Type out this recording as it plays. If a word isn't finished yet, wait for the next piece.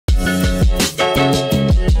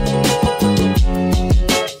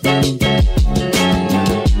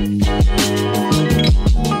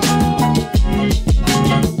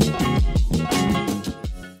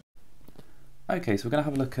Okay, so we're going to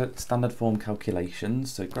have a look at standard form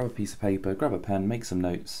calculations. So grab a piece of paper, grab a pen, make some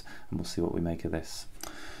notes, and we'll see what we make of this.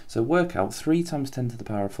 So work out 3 times 10 to the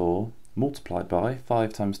power of 4 multiplied by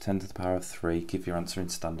 5 times 10 to the power of 3, give your answer in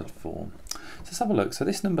standard form. So let's have a look. So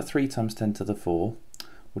this number 3 times 10 to the 4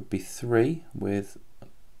 would be 3 with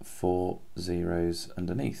 4 zeros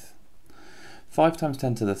underneath. 5 times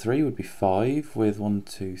 10 to the 3 would be 5 with 1,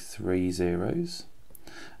 2, 3 zeros.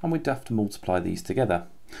 And we'd have to multiply these together.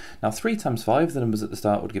 Now 3 times 5, the numbers at the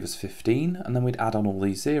start would give us 15, and then we'd add on all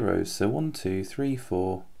these zeros. So 1, 2, 3,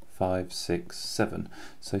 4, 5, 6, 7.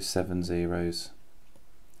 So 7 zeros.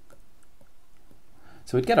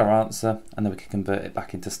 So we'd get our answer, and then we could convert it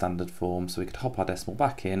back into standard form. So we could hop our decimal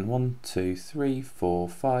back in, 1, 2, 3, 4,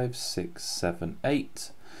 5, 6, 7,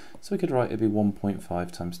 8. So we could write it'd be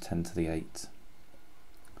 1.5 times 10 to the 8.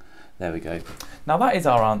 There we go. Now that is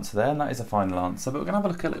our answer there, and that is a final answer, but we're going to have a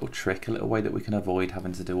look at a little trick, a little way that we can avoid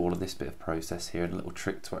having to do all of this bit of process here, and a little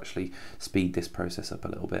trick to actually speed this process up a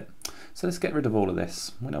little bit. So let's get rid of all of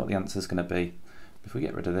this. We know what the answer is going to be. If we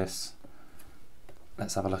get rid of this,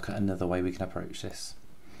 let's have a look at another way we can approach this.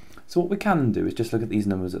 So what we can do is just look at these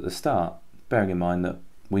numbers at the start, bearing in mind that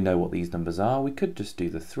we know what these numbers are. We could just do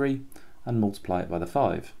the 3 and multiply it by the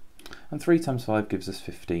 5. And 3 times 5 gives us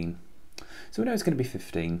 15. So we know it's going to be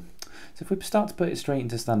 15. So if we start to put it straight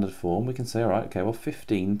into standard form, we can say, all right, okay, well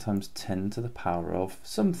 15 times 10 to the power of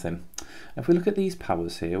something. If we look at these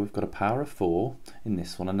powers here, we've got a power of 4 in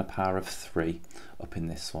this one and a power of 3 up in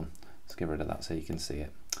this one. Let's get rid of that so you can see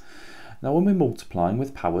it. Now when we're multiplying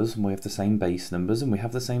with powers and we have the same base numbers, and we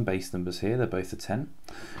have the same base numbers here, they're both a 10,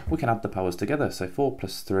 we can add the powers together. So 4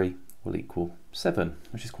 plus 3 will equal 7,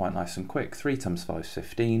 which is quite nice and quick. 3 times 5 is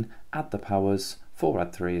 15, add the powers, 4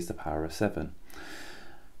 add 3 is the power of 7.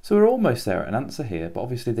 So we're almost there at an answer here, but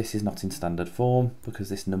obviously this is not in standard form because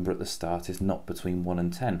this number at the start is not between 1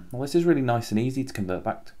 and 10. Well, this is really nice and easy to convert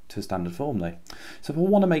back to standard form though. So if I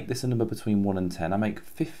want to make this a number between 1 and 10, I make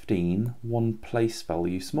 15 one place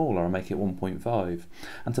value smaller, I make it 1.5.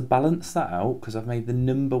 And to balance that out, because I've made the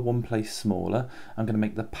number one place smaller, I'm going to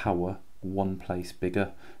make the power one place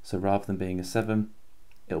bigger. So rather than being a 7,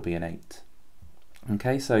 it'll be an 8.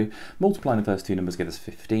 Okay, so multiplying the first two numbers give us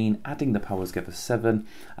 15, adding the powers give us 7,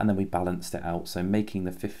 and then we balanced it out. So making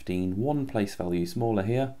the 15 one place value smaller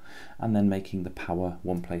here, and then making the power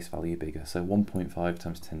one place value bigger. So 1.5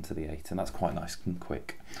 times 10 to the 8, and that's quite nice and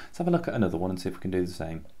quick. Let's have a look at another one and see if we can do the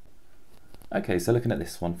same. Okay, so looking at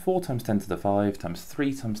this one, 4 times 10 to the 5 times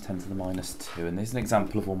 3 times 10 to the minus 2. And this is an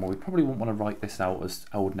example of one where we probably wouldn't want to write this out as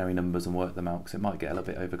ordinary numbers and work them out because it might get a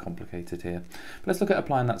little bit overcomplicated here. But let's look at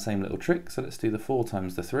applying that same little trick. So let's do the 4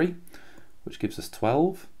 times the 3, which gives us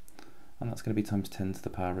 12. And that's going to be times 10 to the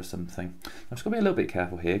power of something. I've just got to be a little bit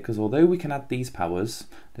careful here because although we can add these powers,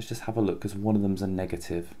 let's just have a look because one of them's a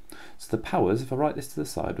negative. So the powers, if I write this to the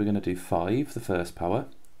side, we're going to do 5, the first power,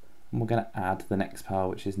 and we're going to add the next power,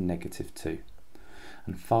 which is negative 2.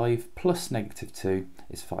 And 5 plus negative 2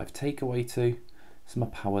 is 5 take away 2, so my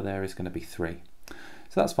power there is going to be 3. So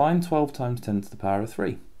that's fine, 12 times 10 to the power of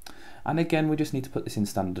 3. And again, we just need to put this in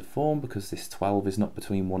standard form because this 12 is not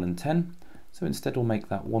between 1 and 10. So instead we'll make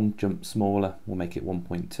that one jump smaller, we'll make it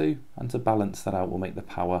 1.2, and to balance that out we'll make the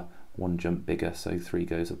power one jump bigger, so 3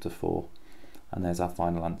 goes up to 4. And there's our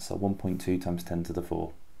final answer, 1.2 times 10 to the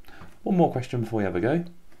 4. One more question before we have a go.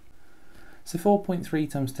 So 4.3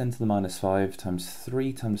 times 10 to the minus 5 times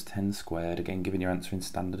 3 times 10 squared, again giving your answer in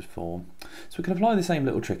standard form. So we can apply the same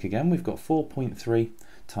little trick again. We've got 4.3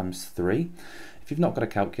 times 3. If you've not got a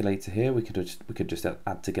calculator here, we could just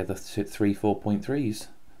add together 3 4.3s.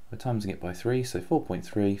 We're timesing it by 3, so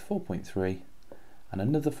 4.3, 4.3, and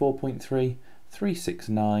another 4.3, 3, 6,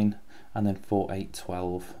 9, and then 4, 8,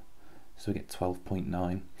 12. So we get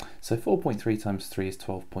 12.9. So 4.3 times 3 is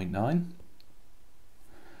 12.9.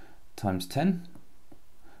 Times 10,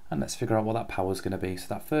 and let's figure out what that power is going to be. So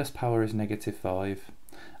that first power is negative 5,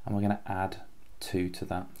 and we're going to add 2 to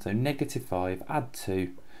that. So negative 5 add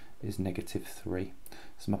 2 is negative 3.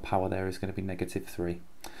 So my power there is going to be negative 3.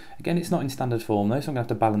 Again, it's not in standard form though, so I'm going to have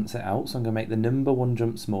to balance it out. So I'm going to make the number one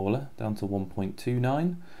jump smaller, down to 1.29.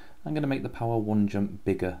 I'm going to make the power one jump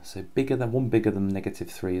bigger. So bigger than negative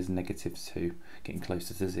 3 is negative 2, getting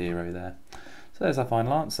closer to 0 there. So there's our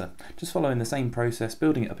final answer. Just following the same process,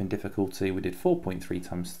 building it up in difficulty, we did 4.3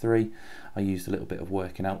 times 3. I used a little bit of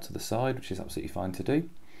working out to the side, which is absolutely fine to do.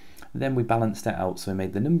 Then we balanced it out, so we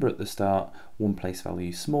made the number at the start one place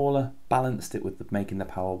value smaller, balanced it with making the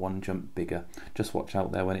power one jump bigger. Just watch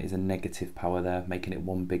out there when it is a negative power there, making it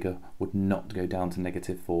one bigger would not go down to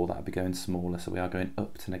negative 4, that would be going smaller, so we are going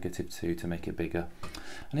up to negative 2 to make it bigger.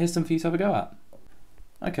 And here's some for you to have a go at.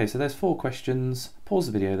 Okay, so there's 4 questions. Pause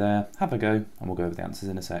the video there, have a go, and we'll go over the answers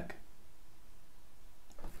in a sec.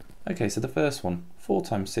 Okay, so the first one, 4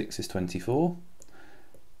 times 6 is 24,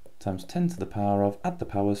 times 10 to the power of, add the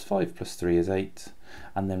powers, 5 plus 3 is 8,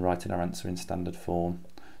 and then writing our answer in standard form.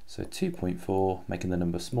 So 2.4, making the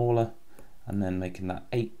number smaller, and then making that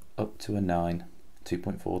 8 up to a 9.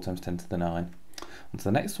 2.4 times 10 to the 9. On to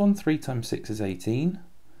the next one, 3 times 6 is 18,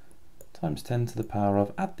 times 10 to the power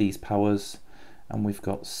of, add these powers, and we've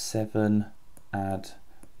got 7 add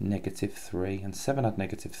negative 3, and 7 add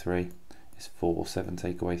negative 3 is 4, 7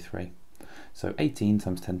 take away 3. So 18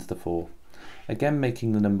 times 10 to the 4. Again,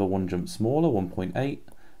 making the number 1 jump smaller, 1.8,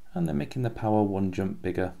 and then making the power 1 jump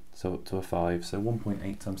bigger, so up to a 5, so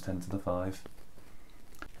 1.8 times 10 to the 5.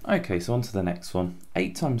 Okay, so on to the next one.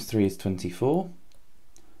 8 times 3 is 24,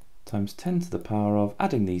 times 10 to the power of,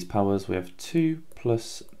 adding these powers, we have 2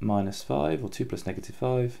 plus minus 5, or 2 plus negative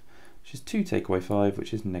 5, which is 2 take away 5,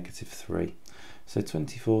 which is negative 3. So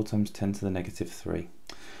 24 times 10 to the negative 3.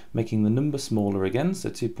 Making the number smaller again, so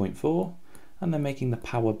 2.4, and then making the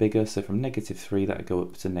power bigger, so from negative 3 that would go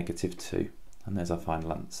up to negative 2. And there's our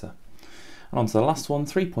final answer. And on to the last one,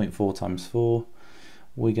 3.4 times 4.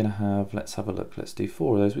 We're going to have, let's have a look, let's do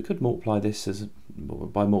 4 of those. We could multiply this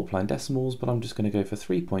by multiplying decimals, but I'm just going to go for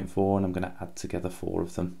 3.4 and I'm going to add together 4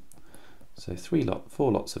 of them. So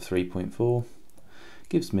 4 lots of 3.4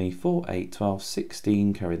 gives me 4, 8, 12,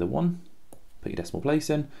 16, carry the 1, put your decimal place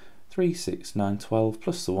in, 3, 6, 9, 12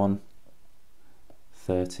 plus the 1,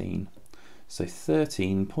 13. So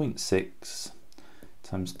 13.6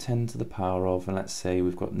 times 10 to the power of, and let's say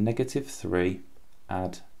we've got negative 3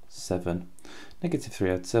 add 7. Negative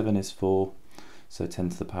 3 add 7 is 4, so 10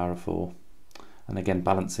 to the power of 4. And again,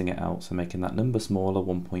 balancing it out, so making that number smaller,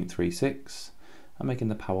 1.36, and making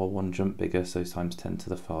the power 1 jump bigger, so times 10 to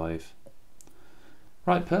the 5.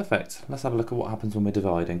 Right, perfect. Let's have a look at what happens when we're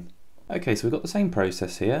dividing. Okay, so we've got the same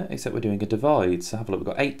process here, except we're doing a divide. So have a look, we've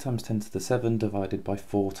got 8 times 10 to the 7 divided by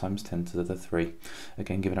 4 times 10 to the 3.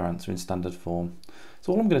 Again, giving our answer in standard form.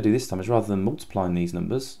 So all I'm going to do this time is, rather than multiplying these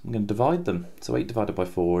numbers, I'm going to divide them. So 8 divided by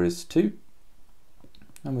 4 is 2.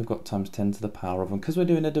 And we've got times 10 to the power of, and because we're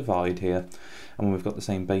doing a divide here, and when we've got the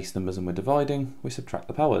same base numbers and we're dividing, we subtract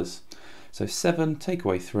the powers. So 7 take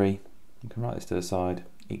away 3, you can write this to the side,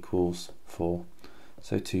 equals 4.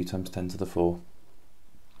 So 2 times 10 to the 4.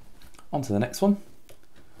 On to the next one.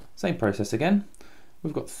 Same process again.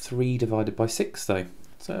 We've got 3 divided by 6 though.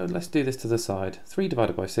 So let's do this to the side. 3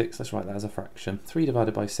 divided by 6, let's write that as a fraction. 3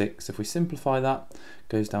 divided by 6, if we simplify that,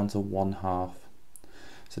 goes down to 1/2.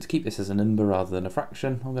 So to keep this as a number rather than a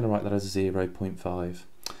fraction, I'm going to write that as 0.5.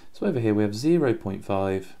 So over here we have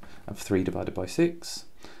 0.5 of 3 divided by 6.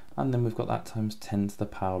 And then we've got that times 10 to the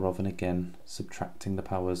power of, and again subtracting the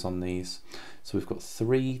powers on these. So we've got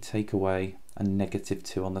 3 take away a negative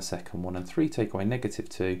 2 on the second one, and 3 take away negative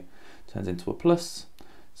 2 turns into a plus.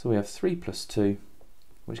 So we have 3 plus 2,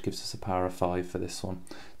 which gives us a power of 5 for this one.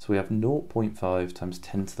 So we have 0.5 times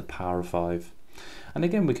 10 to the power of 5. And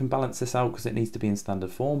again, we can balance this out because it needs to be in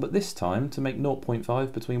standard form, but this time to make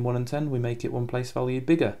 0.5 between 1 and 10, we make it one place value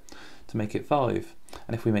bigger to make it 5.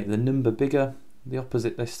 And if we make the number bigger, the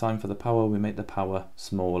opposite this time for the power, we make the power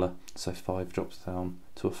smaller. So 5 drops down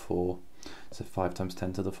to a 4. So 5 times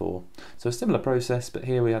 10 to the 4. So a similar process, but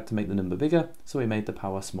here we had to make the number bigger, so we made the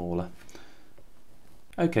power smaller.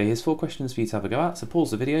 Okay, here's 4 questions for you to have a go at. So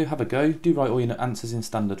pause the video, have a go, do write all your answers in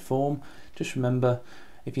standard form. Just remember,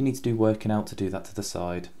 if you need to do working out, to do that to the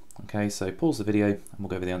side. Okay, so pause the video and we'll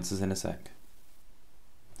go over the answers in a sec.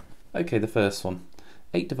 Okay, the first one.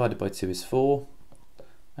 8 divided by 2 is 4.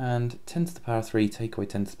 And 10 to the power of 3 take away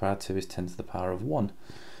 10 to the power of 2 is 10 to the power of 1.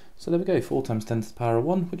 So there we go, 4 times 10 to the power of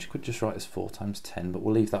 1, which you could just write as 4 times 10, but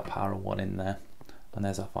we'll leave that power of 1 in there. And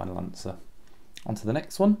there's our final answer. On to the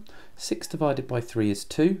next one. 6 divided by 3 is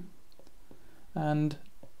 2. And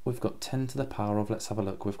we've got 10 to the power of, let's have a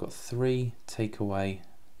look, we've got 3 take away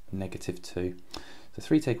negative 2. So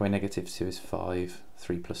 3 take away negative 2 is 5,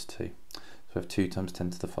 3 plus 2. So we have 2 times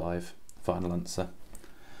 10 to the 5, final answer.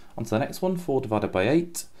 On to the next one, 4 divided by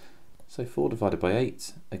 8. So 4 divided by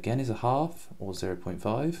 8, again, is a half, or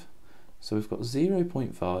 0.5. So we've got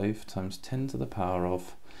 0.5 times 10 to the power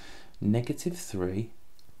of negative 3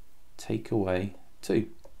 take away 2.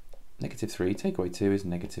 Negative 3 take away 2 is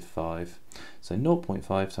negative 5. So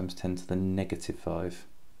 0.5 times 10 to the negative 5.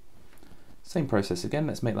 Same process again,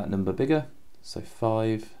 let's make that number bigger. So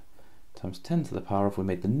 5 times 10 to the power of, we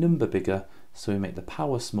made the number bigger, so we make the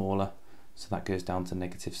power smaller. So that goes down to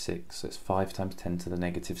negative 6. So it's 5 times 10 to the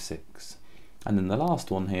negative 6. And then the last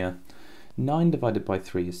one here, 9 divided by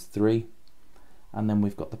 3 is 3. And then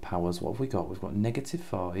we've got the powers. What have we got? We've got negative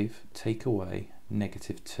 5 take away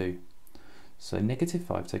negative 2. So negative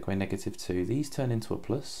 5 take away negative 2, these turn into a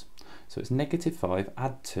plus. So it's negative 5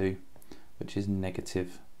 add 2, which is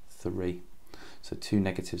negative 3. So 2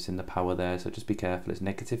 negatives in the power there, so just be careful. It's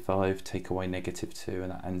negative 5 take away negative 2,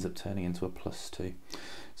 and that ends up turning into a plus 2.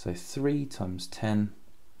 So 3 times 10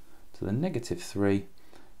 to the negative 3, and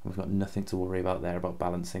we've got nothing to worry about there about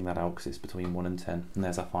balancing that out because it's between 1 and 10, and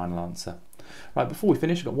there's our final answer. Right, before we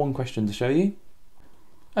finish, I've got one question to show you.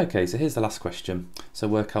 Okay, so here's the last question. So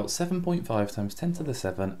work out 7.5 times 10 to the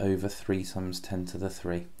 7 over 3 times 10 to the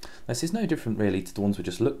 3. This is no different really to the ones we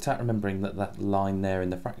just looked at, remembering that that line there in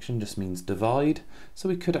the fraction just means divide. So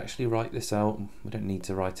we could actually write this out. We don't need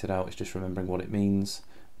to write it out, it's just remembering what it means.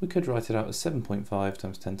 We could write it out as 7.5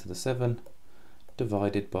 times 10 to the 7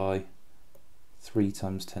 divided by 3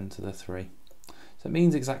 times 10 to the 3. So it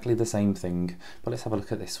means exactly the same thing, but let's have a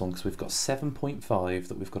look at this one because we've got 7.5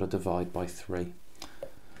 that we've got to divide by 3.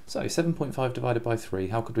 So 7.5 divided by 3,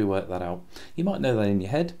 how could we work that out? You might know that in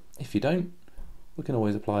your head. If you don't, we can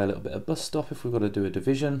always apply a little bit of bus stop if we've got to do a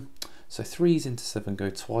division. So 3's into 7 go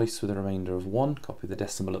twice with a remainder of 1, copy the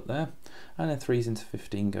decimal up there, and then 3's into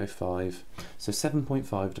 15 go 5. So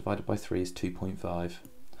 7.5 divided by 3 is 2.5.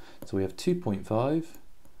 So we have 2.5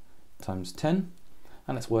 times 10,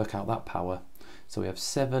 and let's work out that power. So we have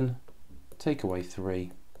 7 take away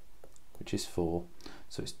 3, which is 4.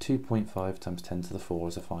 So it's 2.5 times 10 to the 4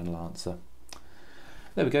 as a final answer.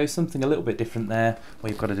 There we go, something a little bit different there,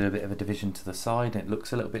 where you've got to do a bit of a division to the side. It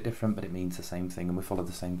looks a little bit different, but it means the same thing, and we follow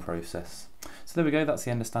the same process. So there we go, that's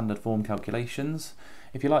the end of standard form calculations.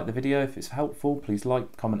 If you like the video, if it's helpful, please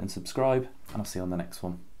like, comment and subscribe, and I'll see you on the next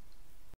one.